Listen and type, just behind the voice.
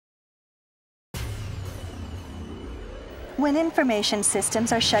When information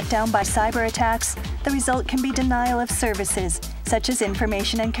systems are shut down by cyber attacks, the result can be denial of services, such as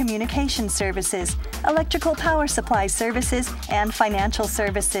information and communication services, electrical power supply services, and financial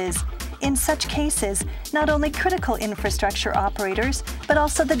services. In such cases, not only critical infrastructure operators, but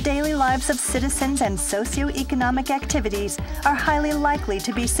also the daily lives of citizens and socio-economic activities are highly likely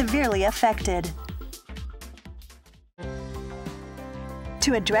to be severely affected.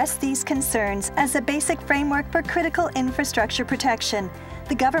 To address these concerns as a basic framework for critical infrastructure protection,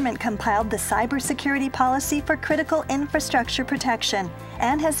 the government compiled the Cybersecurity Policy for Critical Infrastructure Protection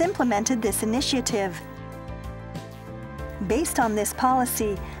and has implemented this initiative. Based on this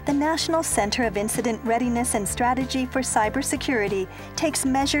policy, the National Center of Incident Readiness and Strategy for Cybersecurity takes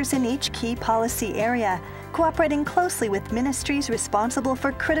measures in each key policy area, cooperating closely with ministries responsible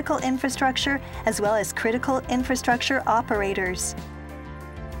for critical infrastructure as well as critical infrastructure operators.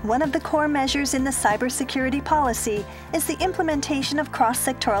 One of the core measures in the cybersecurity policy is the implementation of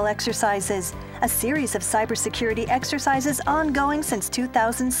cross-sectoral exercises, a series of cybersecurity exercises ongoing since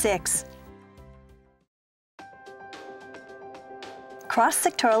 2006.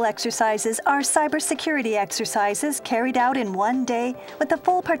 Cross-sectoral exercises are cybersecurity exercises carried out in one day with the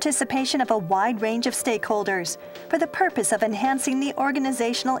full participation of a wide range of stakeholders for the purpose of enhancing the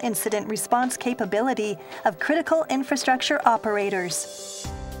organizational incident response capability of critical infrastructure operators.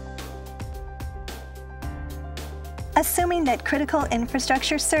 Assuming that critical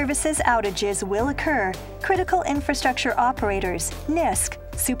infrastructure services outages will occur, critical infrastructure operators, NISC,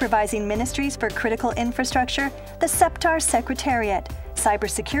 Supervising Ministries for Critical Infrastructure, the CEPTOAR Secretariat,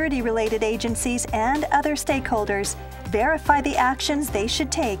 cybersecurity-related agencies, and other stakeholders verify the actions they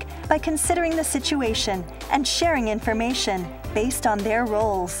should take by considering the situation and sharing information based on their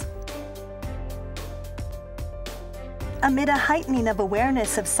roles. Amid a heightening of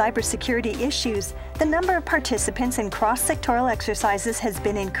awareness of cybersecurity issues, the number of participants in cross-sectoral exercises has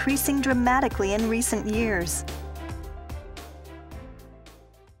been increasing dramatically in recent years.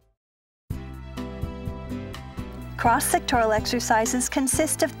 Cross-sectoral exercises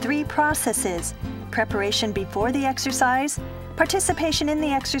consist of 3 processes: preparation before the exercise, participation in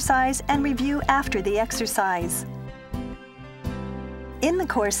the exercise, and review after the exercise. In the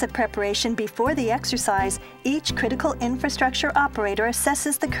course of preparation before the exercise, each critical infrastructure operator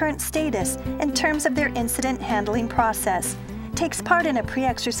assesses the current status in terms of their incident handling process, takes part in a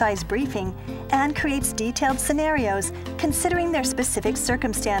pre-exercise briefing, and creates detailed scenarios considering their specific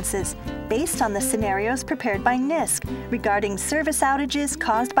circumstances based on the scenarios prepared by NISC regarding service outages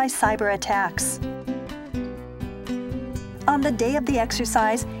caused by cyber attacks. On the day of the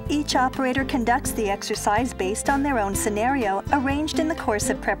exercise, each operator conducts the exercise based on their own scenario arranged in the course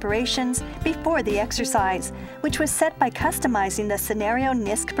of preparations before the exercise, which was set by customizing the scenario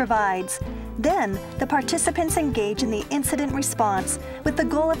NISC provides. Then, the participants engage in the incident response with the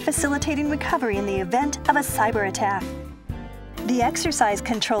goal of facilitating recovery in the event of a cyber attack. The exercise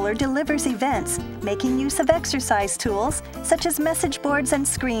controller delivers events, making use of exercise tools such as message boards and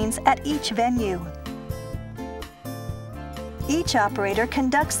screens at each venue. Each operator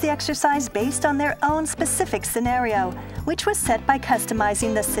conducts the exercise based on their own specific scenario, which was set by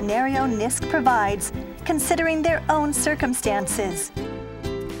customizing the scenario NISC provides, considering their own circumstances.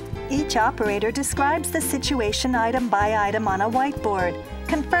 Each operator describes the situation item by item on a whiteboard,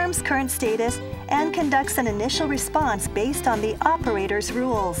 confirms current status, and conducts an initial response based on the operator's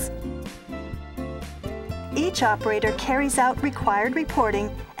rules. Each operator carries out required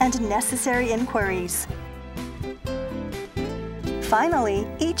reporting and necessary inquiries. Finally,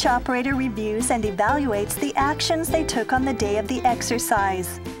 each operator reviews and evaluates the actions they took on the day of the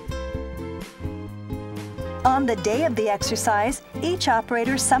exercise. On the day of the exercise, each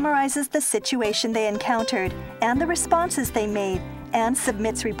operator summarizes the situation they encountered and the responses they made, and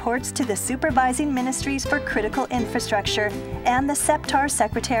submits reports to the Supervising Ministries for Critical Infrastructure and the CEPTOAR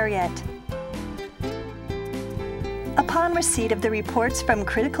Secretariat. Upon receipt of the reports from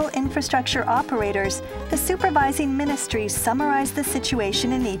critical infrastructure operators, the supervising ministries summarize the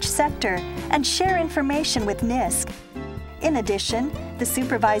situation in each sector and share information with NISC. In addition, the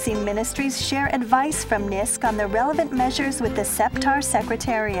supervising ministries share advice from NISC on the relevant measures with the CEPTOAR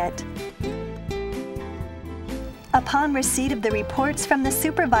Secretariat. Upon receipt of the reports from the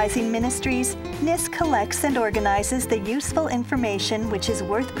supervising ministries, NISC collects and organizes the useful information which is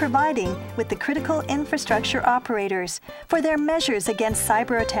worth providing with the critical infrastructure operators for their measures against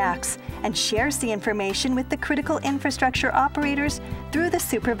cyber attacks, and shares the information with the critical infrastructure operators through the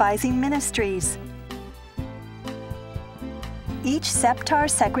supervising ministries. Each CEPTOAR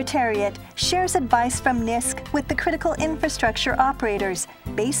Secretariat shares advice from NISC with the critical infrastructure operators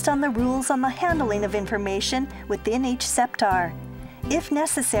based on the rules on the handling of information within each CEPTOAR. If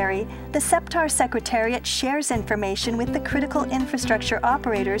necessary, the CEPTOAR Secretariat shares information with the critical infrastructure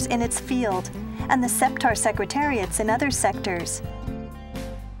operators in its field and the CEPTOAR Secretariats in other sectors.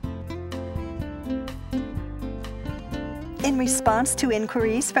 In response to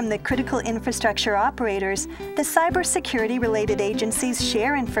inquiries from the critical infrastructure operators, the cybersecurity-related agencies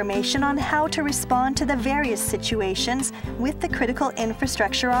share information on how to respond to the various situations with the critical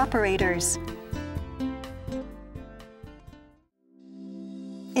infrastructure operators.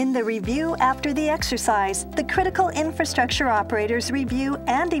 In the review after the exercise, the critical infrastructure operators review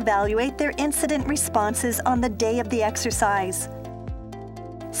and evaluate their incident responses on the day of the exercise.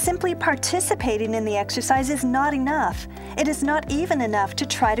 Simply participating in the exercise is not enough. It is not even enough to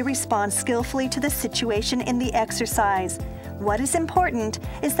try to respond skillfully to the situation in the exercise. What is important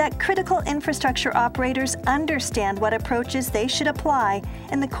is that critical infrastructure operators understand what approaches they should apply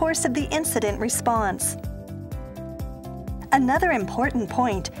in the course of the incident response. Another important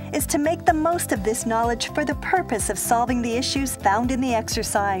point is to make the most of this knowledge for the purpose of solving the issues found in the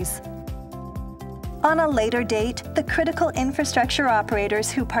exercise. On a later date, the critical infrastructure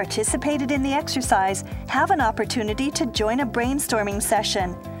operators who participated in the exercise have an opportunity to join a brainstorming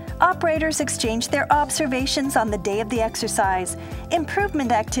session. Operators exchange their observations on the day of the exercise,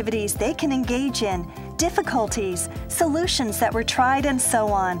 improvement activities they can engage in, difficulties, solutions that were tried, and so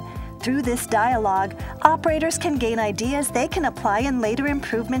on. Through this dialogue, operators can gain ideas they can apply in later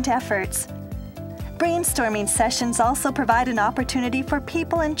improvement efforts. Brainstorming sessions also provide an opportunity for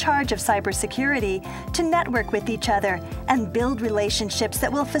people in charge of cybersecurity to network with each other and build relationships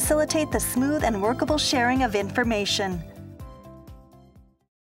that will facilitate the smooth and workable sharing of information.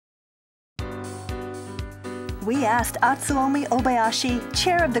 We asked Atsuomi Obayashi,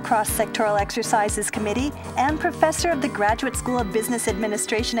 Chair of the Cross-Sectoral Exercises Committee and Professor of the Graduate School of Business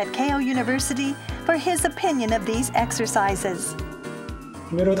Administration at Keio University, for his opinion of these exercises.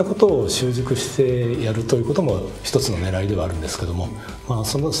 決められたことを習熟してやるということも一つの狙いではあるんですけども、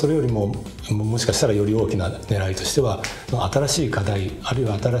それよりももしかしたらより大きな狙いとしては、新しい課題あるい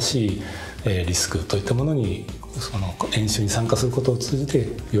は新しいリスクといったものにその演習に参加することを通じて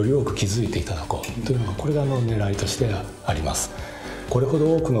より多く気づいていただこうというのがこれが狙いとしてあります。これほ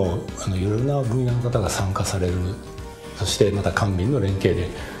ど多くのいろいろな分野の方が参加される、そしてまた官民の連携で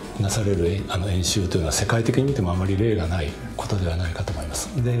なされる演習というのは世界的に見てもあまり例がないことではないかと思います。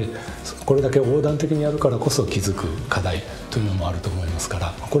で、これだけ横断的にやるからこそ気づく課題というのもあると思いますか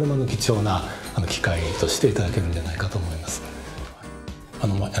ら、これも貴重な機会としていただけるんじゃないかと思います。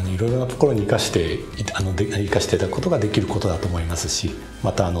いろいろなところに生かしていただくことができることだと思いますし、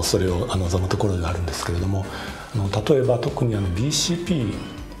またそれを望むところではあるんですけれども、例えば特にBCP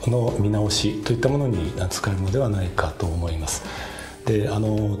の見直しといったものに使えるのではないかと思います。で、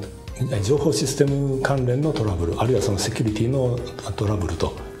情報システム関連のトラブル、あるいはそのセキュリティのトラブル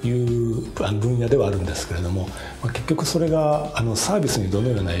という分野ではあるんですけれども、結局それがサービスにどの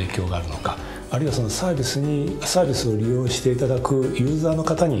ような影響があるのか、あるいはそのサービスを利用していただくユーザーの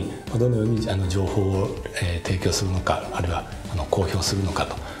方にどのように情報を提供するのか、あるいは公表するのか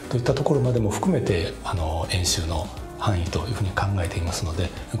といったところまでも含めて演習の範囲というふうに考えていますので、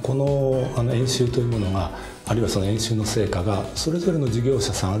この演習というものが、あるいはその演習の成果がそれぞれの事業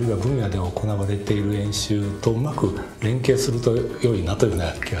者さんあるいは分野で行われている演習とうまく連携すると良いなというよう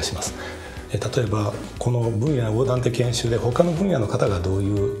な気がします。例えばこの分野横断的演習で他の分野の方がどう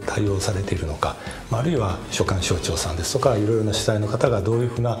いう対応をされているのか、あるいは所管省庁さんですとかいろいろな主体の方がどういう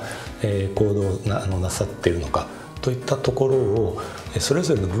ふうな行動をなさっているのかといったところをそれ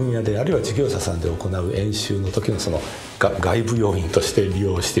ぞれの分野であるいは事業者さんで行う演習の時のその外部要因として利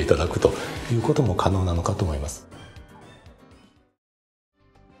用していただくということも可能なのかと思います。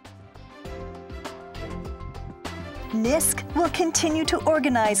NISC will continue to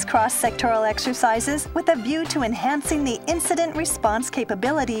organize cross-sectoral exercises with a view to enhancing the incident response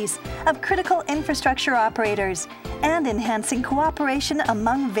capabilities of critical infrastructure operators and enhancing cooperation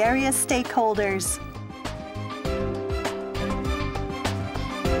among various stakeholders.